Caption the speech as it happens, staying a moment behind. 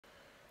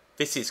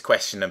This is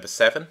question number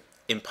 7.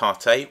 In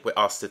part A, we're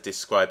asked to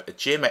describe a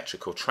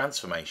geometrical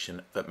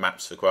transformation that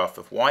maps the graph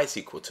of y is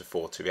equal to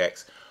 4 to the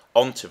x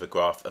onto the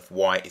graph of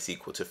y is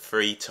equal to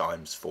 3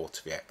 times 4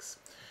 to the x.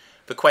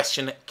 The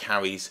question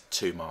carries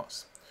 2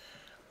 marks.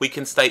 We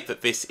can state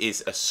that this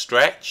is a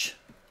stretch.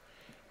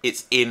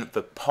 It's in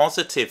the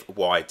positive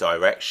y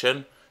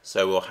direction,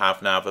 so we'll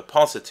have now the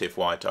positive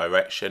y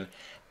direction,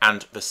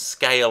 and the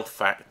scale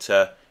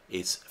factor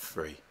is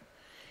 3.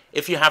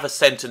 If you have a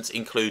sentence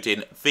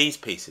including these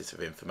pieces of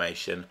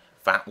information,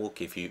 that will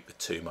give you the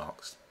 2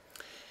 marks.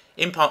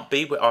 In part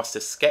B, we're asked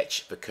to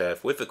sketch the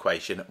curve with the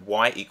equation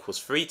y equals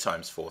 3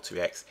 times 4 to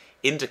the x,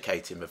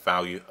 indicating the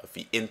value of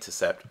the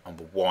intercept on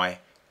the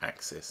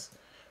y-axis.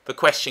 The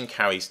question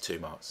carries 2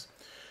 marks.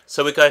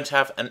 So we're going to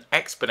have an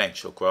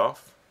exponential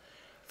graph.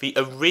 The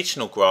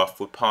original graph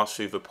would pass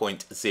through the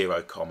point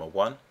 0,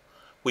 1.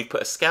 We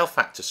put a scale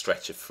factor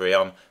stretch of 3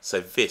 on, so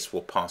this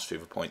will pass through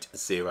the point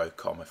 0,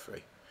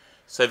 3.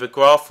 So the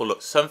graph will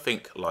look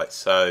something like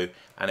so,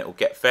 and it will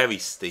get very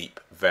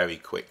steep very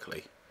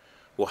quickly.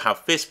 We'll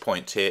have this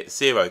point here,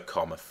 0,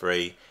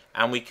 3,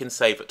 and we can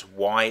say that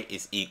y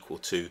is equal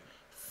to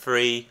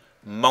 3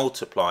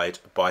 multiplied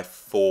by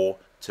 4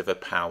 to the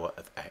power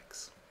of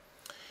x.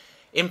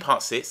 In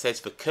part C, it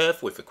says the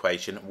curve with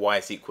equation y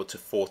is equal to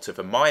 4 to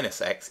the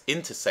minus x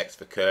intersects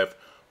the curve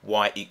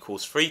y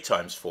equals 3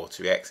 times 4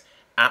 to the x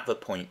at the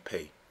point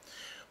P.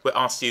 We're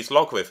asked to use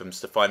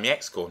logarithms to find the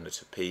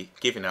x-coordinate of P,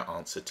 giving our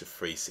answer to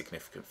 3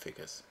 significant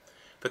figures.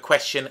 The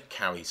question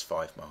carries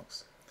 5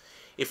 marks.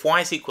 If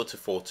y is equal to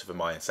 4 to the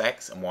minus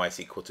x and y is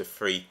equal to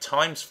 3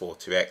 times 4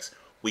 to x,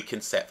 we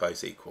can set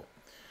those equal.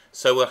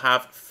 So we'll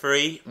have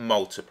 3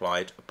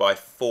 multiplied by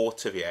 4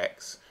 to the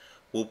x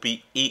will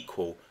be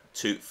equal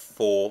to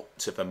 4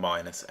 to the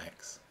minus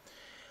x.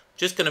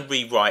 Just going to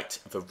rewrite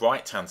the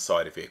right-hand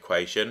side of the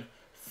equation.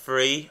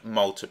 3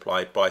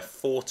 multiplied by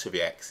 4 to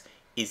the x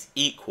is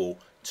equal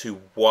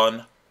to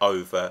 1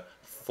 over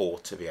 4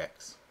 to the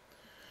x.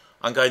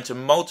 I'm going to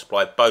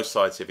multiply both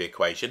sides of the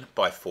equation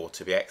by 4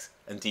 to the x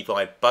and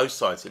divide both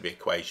sides of the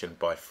equation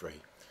by 3.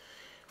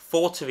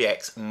 4 to the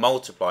x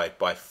multiplied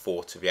by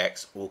 4 to the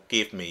x will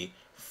give me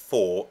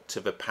 4 to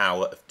the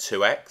power of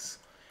 2x,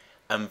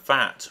 and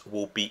that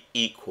will be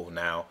equal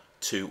now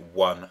to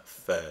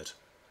 1/3.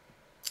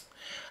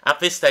 At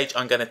this stage,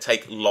 I'm going to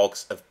take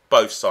logs of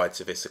both sides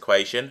of this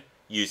equation.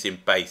 Using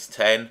base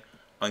 10,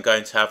 I'm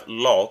going to have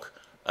log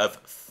of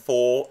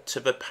 4 to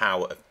the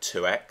power of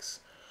 2x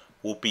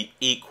will be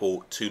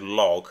equal to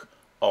log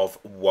of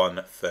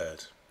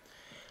 1/3.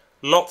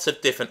 Lots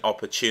of different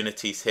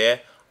opportunities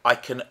here. I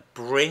can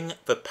bring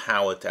the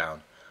power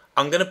down.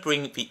 I'm going to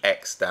bring the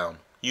x down.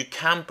 You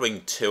can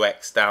bring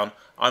 2x down.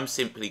 I'm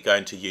simply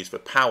going to use the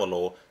power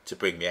law to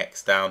bring the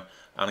x down,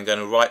 and I'm going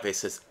to write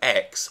this as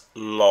x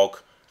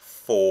log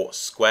 4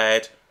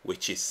 squared,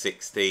 which is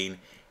 16,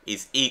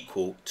 is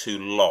equal to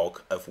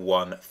log of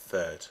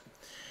 1/3.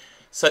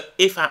 So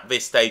if at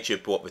this stage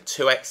you've brought the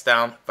 2x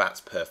down, that's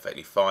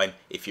perfectly fine.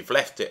 If you've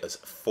left it as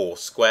 4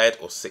 squared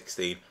or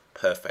 16,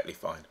 perfectly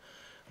fine.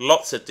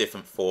 Lots of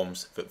different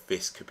forms that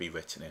this could be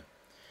written in.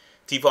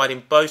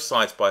 Dividing both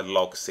sides by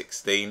log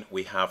 16,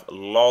 we have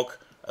log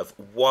of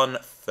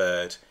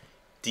 1/3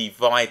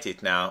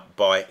 divided now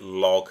by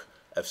log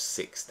of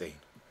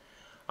 16.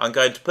 I'm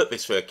going to put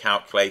this through a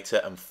calculator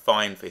and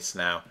find this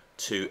now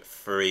to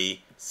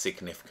 3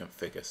 significant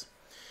figures.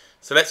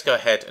 So let's go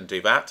ahead and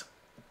do that.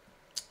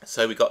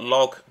 So we've got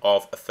log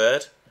of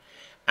 1/3,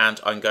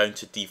 and I'm going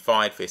to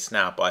divide this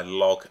now by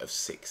log of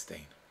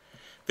 16.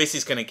 This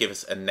is going to give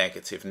us a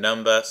negative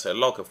number, so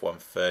log of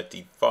 1/3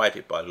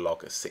 divided by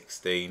log of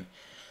 16.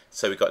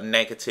 So we've got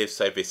negative,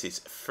 so this is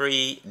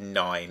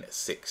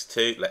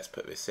 3962. Let's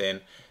put this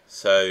in.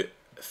 So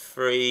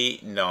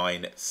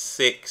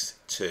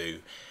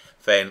 3962.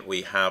 Then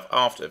we have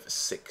after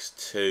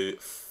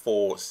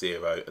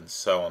 6240 and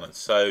so on and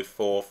so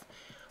forth.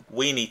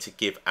 We need to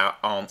give our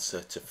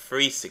answer to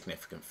 3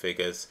 significant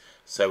figures,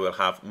 so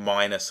we'll have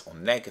minus or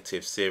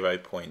negative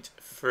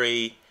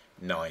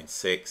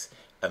 0.396,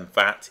 and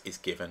that is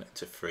given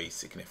to 3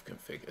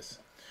 significant figures.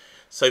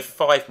 So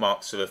 5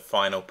 marks for the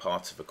final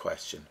part of the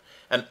question,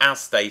 and as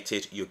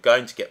stated, you're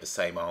going to get the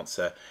same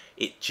answer.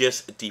 It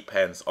just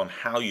depends on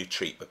how you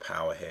treat the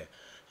power here.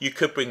 You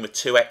could bring the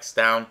 2x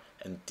down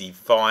and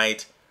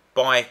divide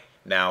by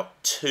now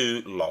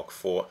 2 log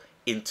 4,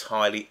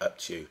 entirely up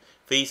to you.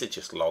 These are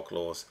just log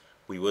laws.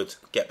 We would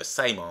get the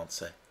same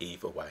answer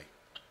either way.